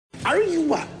Are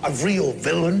you a real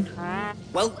villain?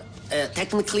 Well,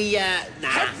 technically, nah.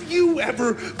 Have you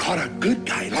ever caught a good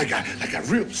guy, like a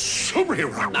real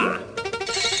superhero? Nah.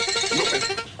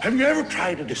 Have you ever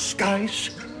tried a disguise?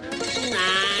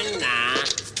 Nah.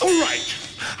 All right.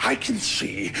 I can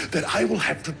see that I will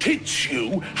have to teach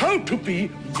you how to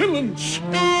be villains.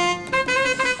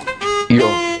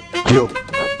 Yo,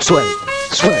 swag.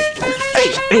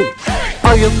 Hey,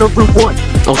 I am number one.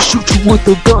 I'll shoot you with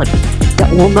a gun. That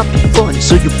will not be fun,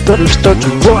 so you better start to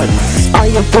run. I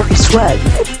am very swag,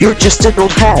 you're just an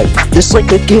old hag. This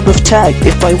like a game of tag,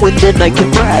 if I win then I can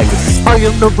brag. I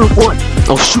am number one,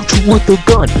 I'll shoot you with a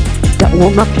gun. That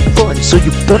will not be fun, so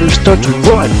you better start to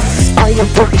run. I am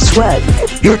very swag,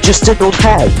 you're just an old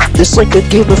hag. This like a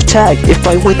game of tag, if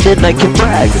I win then I can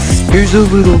brag. Here's a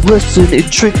little lesson in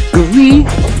trickery.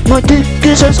 My dick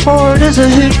is as hard as a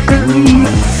hickory.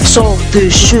 Solve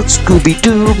this shit,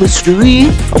 Scooby-Doo mystery.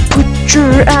 I'll put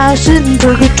your ass in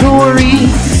purgatory.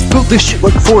 Build this shit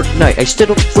like Fortnite, I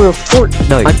stayed up for a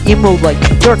fortnight. I'm emo like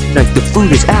Dark Knight, the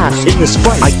food is ass in the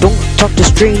Sprite. I don't talk to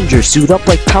strangers, suit up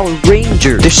like Power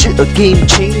Ranger. This shit a game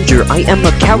changer, I am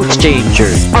a cow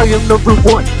exchanger. I am number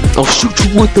one, I'll shoot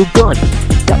you with a gun.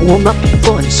 That will not be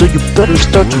fun, so you better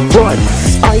start to run.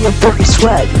 I am very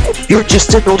swag, you're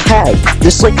just an old hag.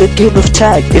 This like a game of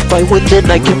tag, if I win then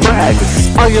I can brag.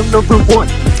 I am number one,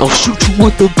 I'll shoot you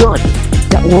with a gun.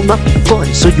 That will not be fun,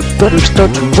 so you better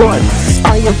start to run.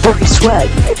 I am very swag,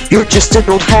 you're just an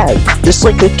old hag. This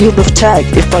like a game of tag,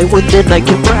 if I win then I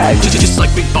can brag. Just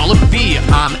like Big Baller B,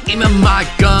 I'm aiming my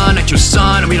gun at your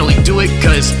son. We only do it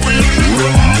cause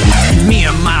me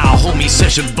and my homie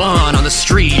session bun on the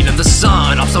street in the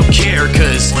sun. I don't care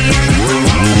cause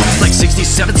it's like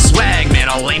 67 swag, man.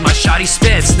 I'll aim my shoddy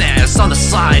spits. That's on the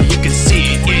slide, you can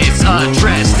see it's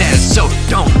addressed as. So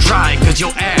don't try cause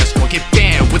your ass won't get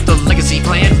banned with the legacy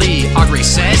plan. Lee Augury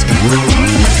says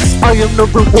I am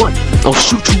number one, I'll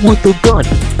shoot you with a gun.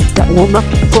 That will not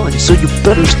be fun, so you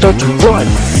better start to run.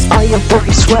 I am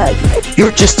very swag,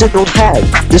 you're just an old hag.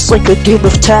 This like a game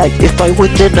of tag, if I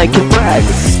win then I can brag.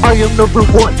 I am number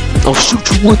one, I'll shoot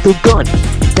you with a gun.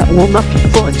 That will not be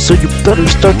fun, so you better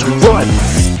start to run.